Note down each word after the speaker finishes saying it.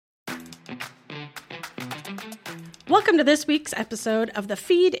Welcome to this week's episode of the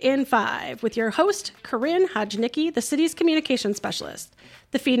Feed in 5 with your host, Corinne Hodgnicki, the city's communications specialist.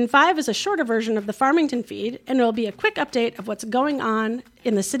 The Feed in 5 is a shorter version of the Farmington feed, and it will be a quick update of what's going on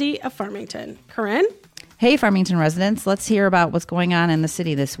in the city of Farmington. Corinne? Hey, Farmington residents, let's hear about what's going on in the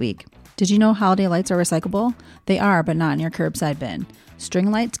city this week. Did you know holiday lights are recyclable? They are, but not in your curbside bin.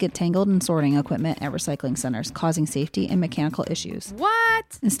 String lights get tangled in sorting equipment at recycling centers, causing safety and mechanical issues.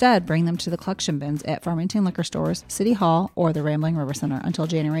 What? Instead, bring them to the collection bins at Farmington Liquor Stores, City Hall, or the Rambling River Center until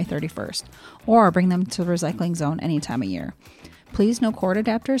January 31st, or bring them to the recycling zone any time of year. Please no cord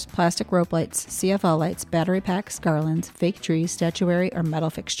adapters, plastic rope lights, CFL lights, battery packs, garlands, fake trees, statuary, or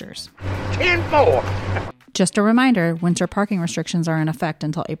metal fixtures. 10 more! Just a reminder, winter parking restrictions are in effect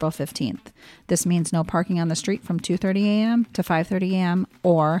until April 15th. This means no parking on the street from 2:30 a.m. to 5:30 a.m.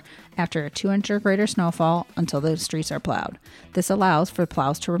 or after a 2-inch or greater snowfall until the streets are plowed. This allows for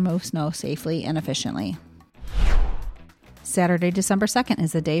plows to remove snow safely and efficiently. Saturday, December 2nd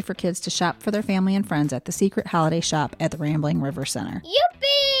is the day for kids to shop for their family and friends at the Secret Holiday Shop at the Rambling River Center.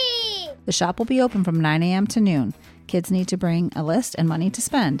 Yippee! The shop will be open from 9 a.m. to noon. Kids need to bring a list and money to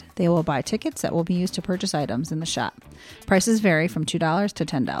spend. They will buy tickets that will be used to purchase items in the shop. Prices vary from $2 to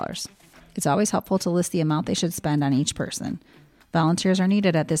 $10. It's always helpful to list the amount they should spend on each person. Volunteers are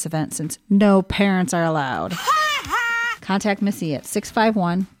needed at this event since no parents are allowed. Contact Missy at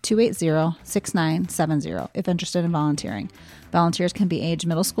 651-280-6970 if interested in volunteering. Volunteers can be aged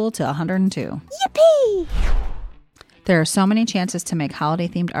middle school to 102. Yippee! There are so many chances to make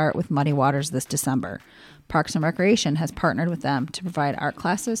holiday-themed art with Muddy Waters this December. Parks and Recreation has partnered with them to provide art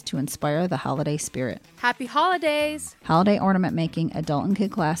classes to inspire the holiday spirit. Happy holidays! Holiday ornament making adult and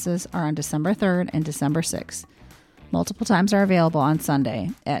kid classes are on December 3rd and December 6th. Multiple times are available on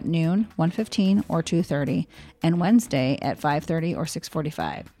Sunday at noon, 1:15, or 2:30, and Wednesday at 5:30 or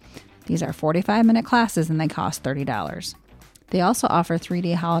 6:45. These are 45-minute classes and they cost $30. They also offer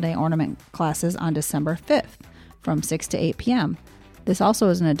 3-day holiday ornament classes on December 5th from 6 to 8 p.m. This also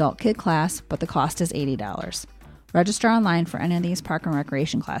is an adult kid class, but the cost is $80. Register online for any of these Park and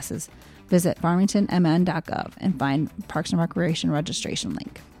Recreation classes. Visit farmingtonmn.gov and find Parks and Recreation registration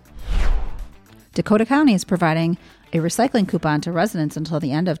link. Dakota County is providing a recycling coupon to residents until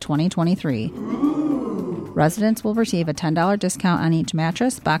the end of 2023. Residents will receive a $10 discount on each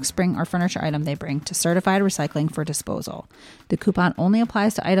mattress, box spring, or furniture item they bring to Certified Recycling for disposal. The coupon only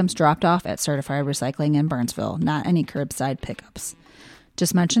applies to items dropped off at Certified Recycling in Burnsville, not any curbside pickups.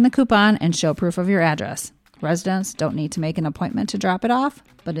 Just mention the coupon and show proof of your address. Residents don't need to make an appointment to drop it off,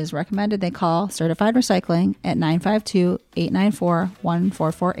 but it is recommended they call Certified Recycling at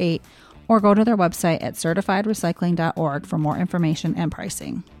 952-894-1448 or go to their website at certifiedrecycling.org for more information and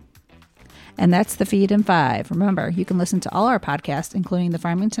pricing. And that's the Feed in 5. Remember, you can listen to all our podcasts, including the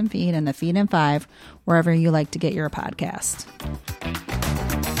Farmington Feed and the Feed in 5, wherever you like to get your podcast.